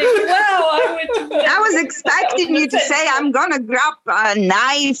God! Wow, I was expecting you to say, "I'm gonna grab a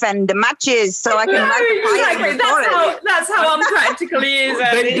knife and the matches so I can light the fire." That's how unpractical he is,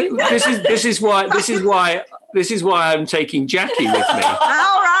 Andy. This is why I'm taking Jackie with me.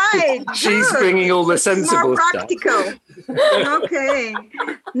 All right, she's bringing all the sensible more practical stuff. Okay.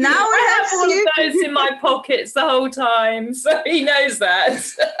 Now I have all of those in my pockets the whole time, so he knows that.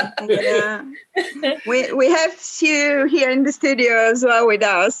 Yeah. We have Sue here in the studio as well with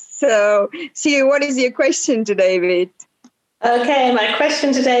us. So, Sue, what is your question to David? Okay, my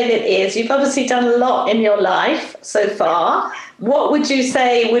question to David is, you've obviously done a lot in your life so far. What would you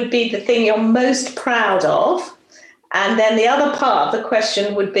say would be the thing you're most proud of? And then the other part of the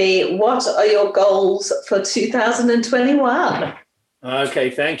question would be, what are your goals for 2021? Okay,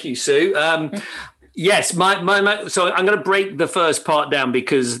 thank you, Sue. Yes, so I'm going to break the first part down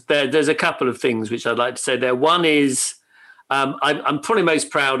because there's a couple of things which I'd like to say there. One is I'm probably most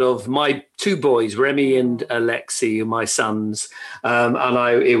proud of my two boys, Remy and Alexi, my sons, and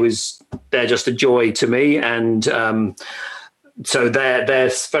they're just a joy to me, and so they're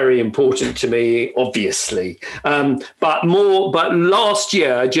very important to me, obviously. But last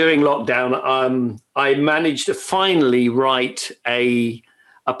year during lockdown, I managed to finally write a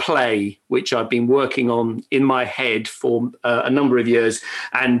play which I've been working on in my head for a number of years,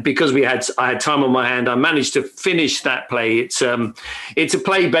 and because I had time on my hand, I managed to finish that play. It's a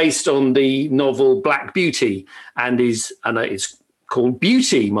play based on the novel Black Beauty, and it's called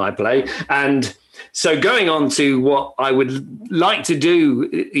Beauty, my play. And so going on to what I would like to do,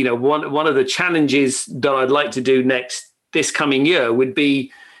 one of the challenges that I'd like to do this coming year would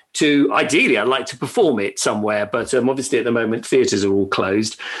be ideally, I'd like to perform it somewhere, but obviously at the moment theatres are all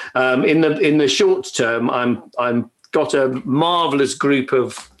closed. In the short term, I'm got a marvelous group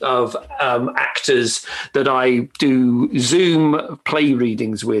of actors that I do Zoom play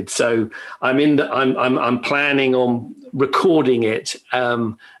readings with. So I'm planning on recording it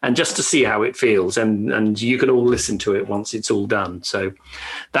and just to see how it feels, and you can all listen to it once it's all done. So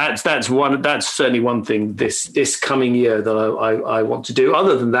that's certainly one thing this coming year that I want to do.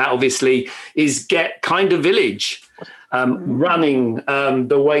 Other than that, obviously, is get Kind of Village running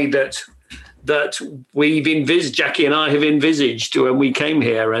the way that we've envisaged, Jackie and I have envisaged when we came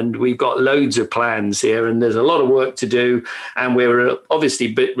here, and we've got loads of plans here, and there's a lot of work to do, and we're obviously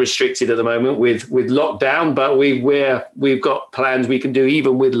a bit restricted at the moment with lockdown, but we've got plans we can do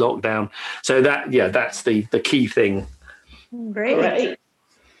even with lockdown. So that's the key thing. Great.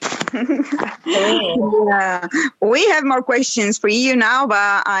 We have more questions for you now,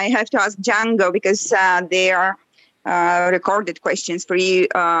 but I have to ask Django because they are recorded questions for you.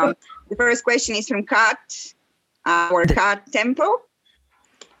 The first question is from Kat, or Kat Temple.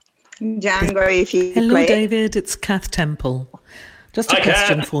 Django, if you Hello, play. David. It's Kath Temple. Just a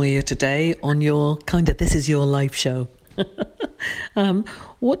question for you today on your This Is Your Life show.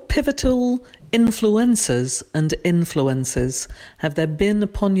 What pivotal influences and influences have there been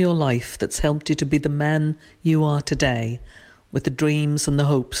upon your life that's helped you to be the man you are today, with the dreams and the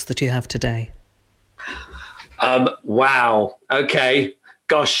hopes that you have today? Wow. Okay.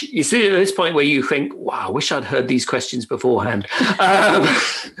 Gosh, you see at this point where you think, wow, I wish I'd heard these questions beforehand. But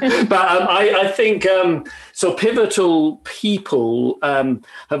I think, so pivotal people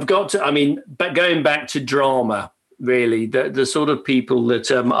have got to, but going back to drama, really, the sort of people that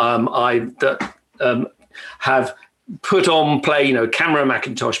have put on play, Cameron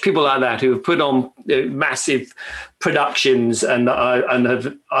Mackintosh, people like that who have put on massive productions and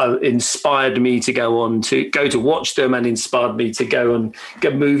have inspired me to go to watch them, and inspired me to go and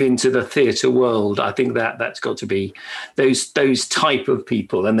move into the theatre world. I think that's got to be those type of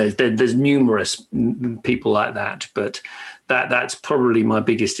people, and there's numerous people like that, but that's probably my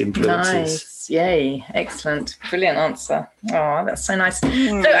biggest influences. Nice. Yay. Excellent. Brilliant answer. Oh, that's so nice. So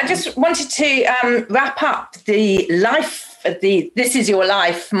I just wanted to wrap up the life, This Is Your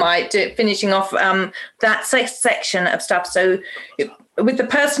Life, finishing off that section of stuff. So with the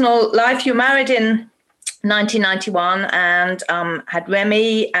personal life, you married in 1991 and had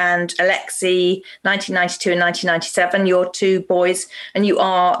Remy and Alexi 1992 and 1997, your two boys, and you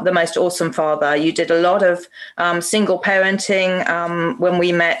are the most awesome father. You did a lot of single parenting when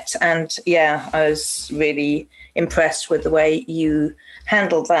we met, and I was really impressed with the way you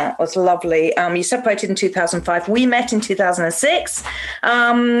handled that. It was lovely. You separated in 2005. We met in 2006,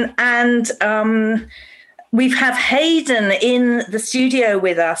 and we have Hayden in the studio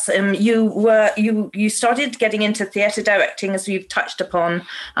with us. You started getting into theatre directing, as we've touched upon,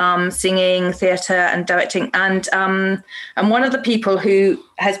 singing, theatre, and directing. And one of the people who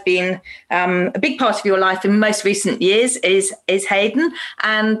has been a big part of your life in most recent years is Hayden.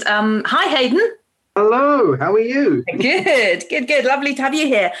 And hi, Hayden. Hello. How are you? Good. Lovely to have you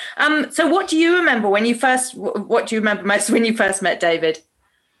here. So, what do you remember most when you first met David?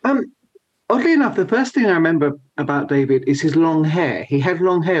 Oddly enough, the first thing I remember about David is his long hair. He had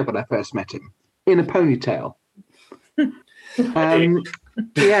long hair when I first met him, in a ponytail. We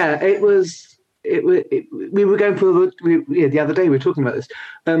were going for the other day we were talking about this.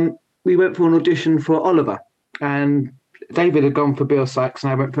 We went for an audition for Oliver, and David had gone for Bill Sykes,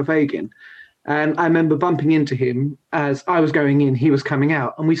 and I went for Fagin. And I remember bumping into him as I was going in, he was coming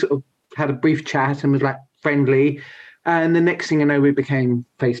out, and we sort of had a brief chat and was like friendly. And the next thing you know, we became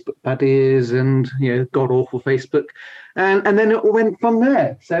Facebook buddies and, god awful Facebook. And then it all went from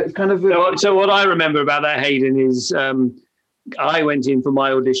there. So it's kind of... So what I remember about that, Hayden, is I went in for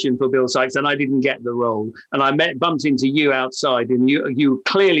my audition for Bill Sikes and I didn't get the role. And I bumped into you outside, and you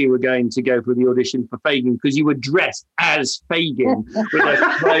clearly were going to go for the audition for Fagin because you were dressed as Fagin with a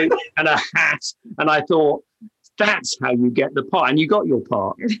coat and a hat. And I thought, that's how you get the part, and you got your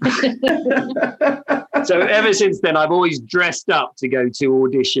part. So ever since then, I've always dressed up to go to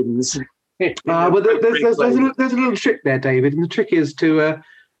auditions. Well, there's a little trick there, David, and the trick is to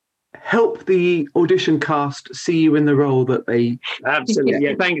help the audition cast see you in the role that they... Absolutely,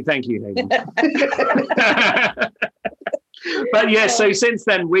 yeah. Thank you, Hayden. But yes, so since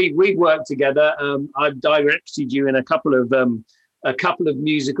then we've worked together. I've directed you in a couple of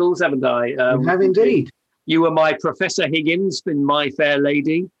musicals, haven't I? You have indeed. You were my Professor Higgins in My Fair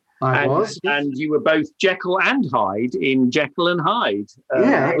Lady. I was. And you were both Jekyll and Hyde in Jekyll and Hyde.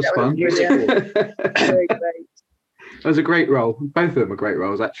 That was fun. Very great. It was a great role. Both of them were great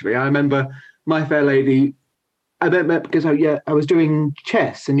roles, actually. I remember My Fair Lady, I met because I was doing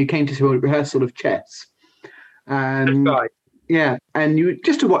chess, and you came to a rehearsal of chess. And that's right. Yeah, and you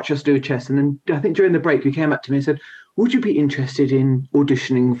just to watch us do chess. And then I think during the break, you came up to me and said, would you be interested in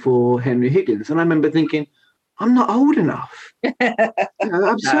auditioning for Henry Higgins? And I remember thinking, I'm not old enough.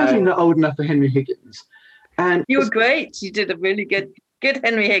 I'm certainly not old enough for Henry Higgins. And you were great. You did a really good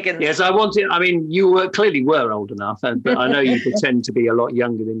Henry Higgins. Yes, you clearly were old enough, but I know you pretend to be a lot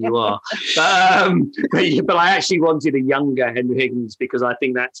younger than you are. But I actually wanted a younger Henry Higgins because I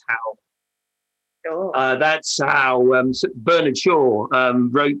think that's how Bernard Shaw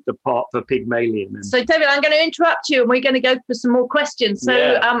wrote the part for Pygmalion. So, David, I'm going to interrupt you, and we're going to go for some more questions.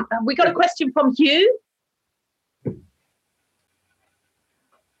 So, we got a question from Hugh.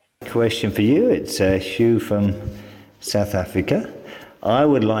 Question for you. It's Hugh from South Africa. I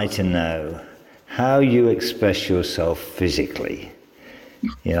would like to know how you express yourself physically.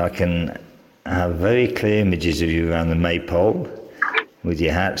 I can have very clear images of you around the maypole with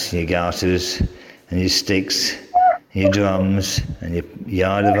your hats and your garters and your sticks, and your drums and your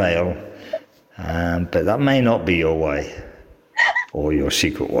yard of ale, but that may not be your way. Or your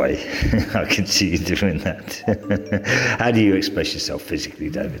secret way. I can see you doing that. How do you express yourself physically,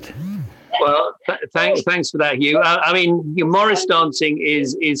 David? Well, thanks for that, Hugh. Your Morris dancing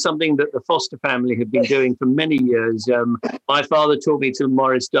is something that the Foster family have been doing for many years. My father taught me to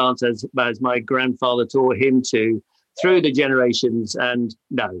Morris dance as my grandfather taught him to, through the generations. And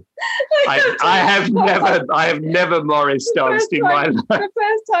no, I have never Morris danced in my life. The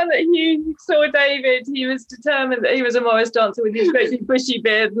first time that Hugh saw David, he was determined that he was a Morris dancer with his great big bushy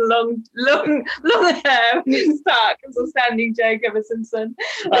beard and long hair, and he's stuck as a standing joke ever since then.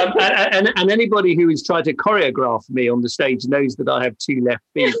 And anybody who has tried to choreograph me on the stage knows that I have two left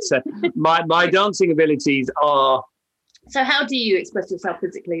feet. So my dancing abilities are... So how do you express yourself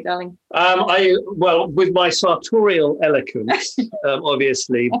physically, darling? With my sartorial eloquence,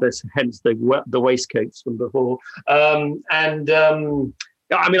 obviously, hence the waistcoats from before. I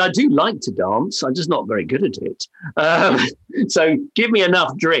do like to dance. I'm just not very good at it. So give me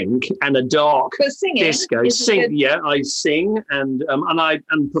enough drink and a dark disco. I sing and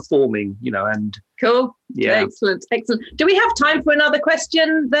I'm performing, and cool. Yeah, excellent. Do we have time for another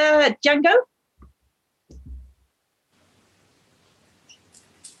question there, Django?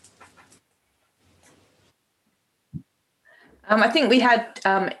 I think we had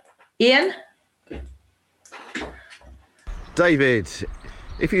Ian. David,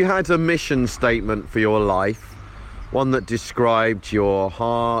 if you had a mission statement for your life, one that described your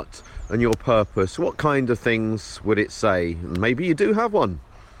heart and your purpose, what kind of things would it say? Maybe you do have one.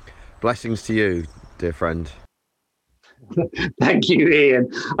 Blessings to you, dear friend. Thank you, Ian.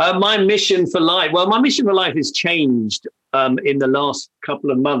 My mission for life has changed in the last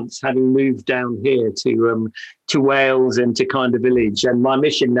couple of months, having moved down here to Wales and to Kinder Village. And my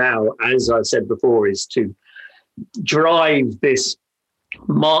mission now, as I said before, is to drive this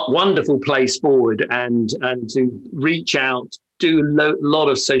wonderful place forward and to reach out, do a lot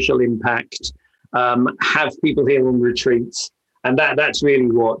of social impact, have people here on retreats. And that's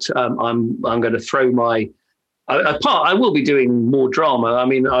really what I'm going to throw my... I will be doing more drama.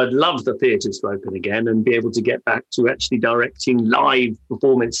 I'd love the theatres to open again and be able to get back to actually directing live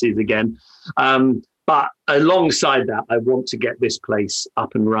performances again. But alongside that, I want to get this place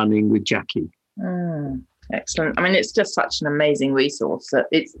up and running with Jackie. Excellent. It's just such an amazing resource.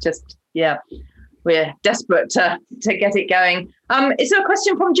 It's just, we're desperate to get it going. Is there a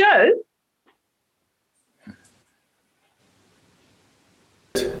question from Joe?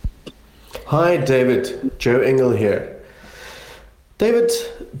 Hi, David. Joe Engel here. David,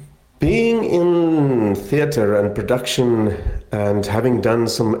 being in theatre and production and having done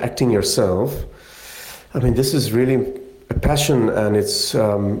some acting yourself, I mean, this is really a passion, and it's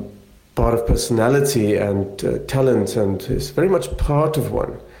part of personality and talent, and it's very much part of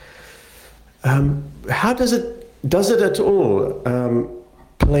one. How does it at all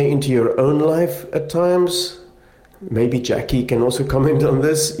play into your own life at times? Maybe Jackie can also comment on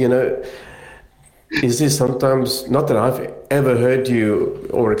this. You know, is this sometimes, not that I've ever heard you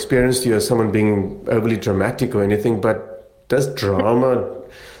or experienced you as someone being overly dramatic or anything, but does drama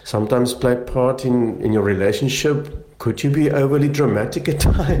sometimes play a part in your relationship? Could you be overly dramatic at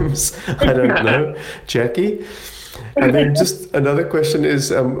times? I don't know, Jackie. And then just another question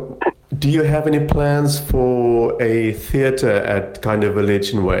is, do you have any plans for a theatre at Kinder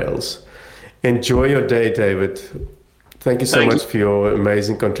Village in Wales? Enjoy your day, David. Thank you so much for your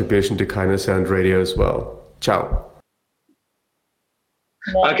amazing contribution to Kinder Sound Radio as well. Ciao.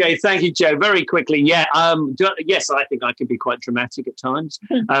 Okay, thank you, Joe. Very quickly, yes, I think I can be quite dramatic at times.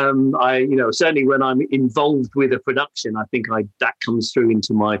 Certainly when I'm involved with a production, I think that comes through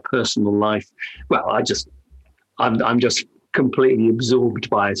into my personal life. Well, I'm just completely absorbed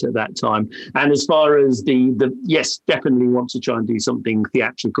by it at that time. And as far as yes, definitely want to try and do something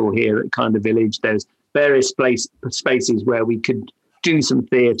theatrical here at Kinder Village. There's various spaces where we could do some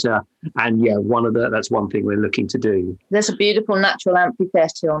theatre, and that's one thing we're looking to do. There's a beautiful natural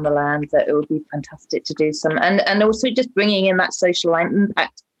amphitheatre on the land that it would be fantastic to do some, and also just bringing in that social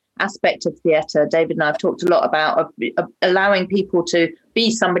impact aspect of theatre. David and I have talked a lot about allowing people to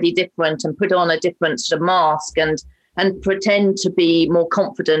be somebody different and put on a different sort of mask and pretend to be more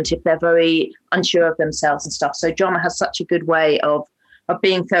confident if they're very unsure of themselves and stuff. So drama has such a good way of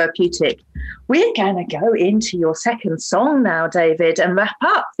being therapeutic. We're going to go into your second song now, David, and wrap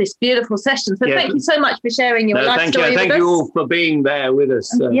up this beautiful session. So thank you so much for sharing your life story with us. Thank you all for being there with us.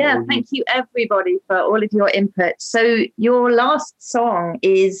 Thank you everybody for all of your input. So your last song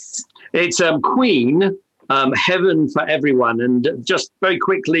is... It's Queen, Heaven for Everyone. And just very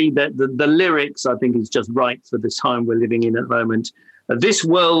quickly, the lyrics, I think, is just right for the time we're living in at the moment. This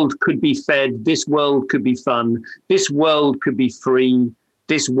world could be fed, this world could be fun, this world could be free,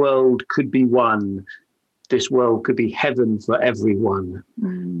 this world could be one, this world could be heaven for everyone.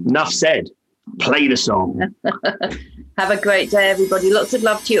 Enough said. Play the song. Have a great day, everybody. Lots of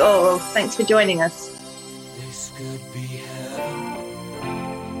love to you all. Thanks for joining us. This could be heaven.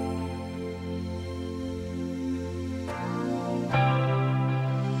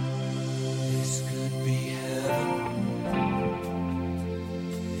 This could be heaven.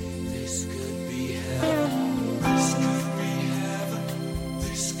 This could be heaven. This could be heaven.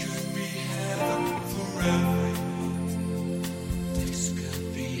 This could be heaven for everyone. This could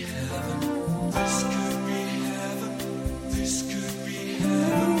be heaven. This could be heaven. This could be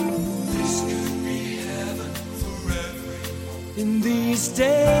heaven. This could be heaven for everyone. In these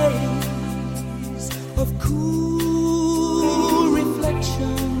days of cool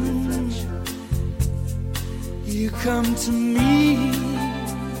reflection, you come to me,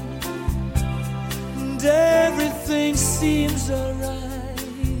 and everything seems alright.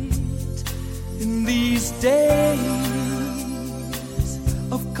 In these days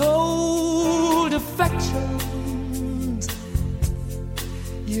of cold affections,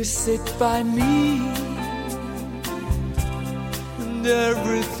 you sit by me, and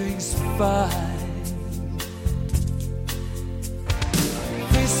everything's fine.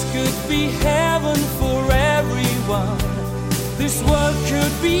 This could be heaven for everyone. This world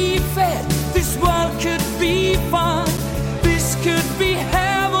could be fed. This world could be fun. This could be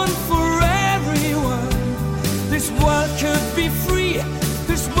heaven for everyone. This world could be free.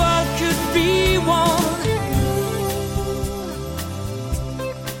 This world could be one.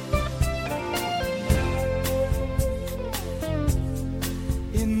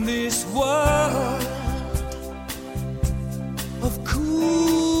 In this world of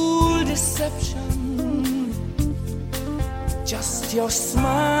cool deception, just your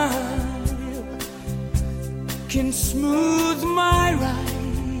smile can smooth my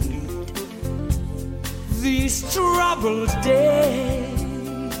ride. These troubled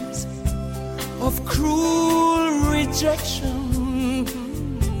days of cruel rejection,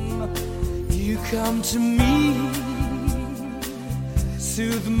 you come to me,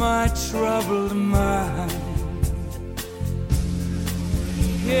 soothe my troubled mind.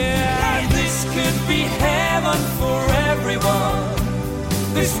 Yeah, this could be heaven for everyone.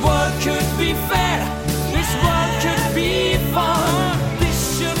 This world could be fair. This world could be fun.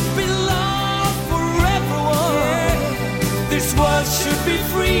 This should be love for everyone. This world should be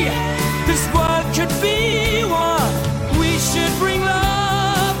free. This world could be what we should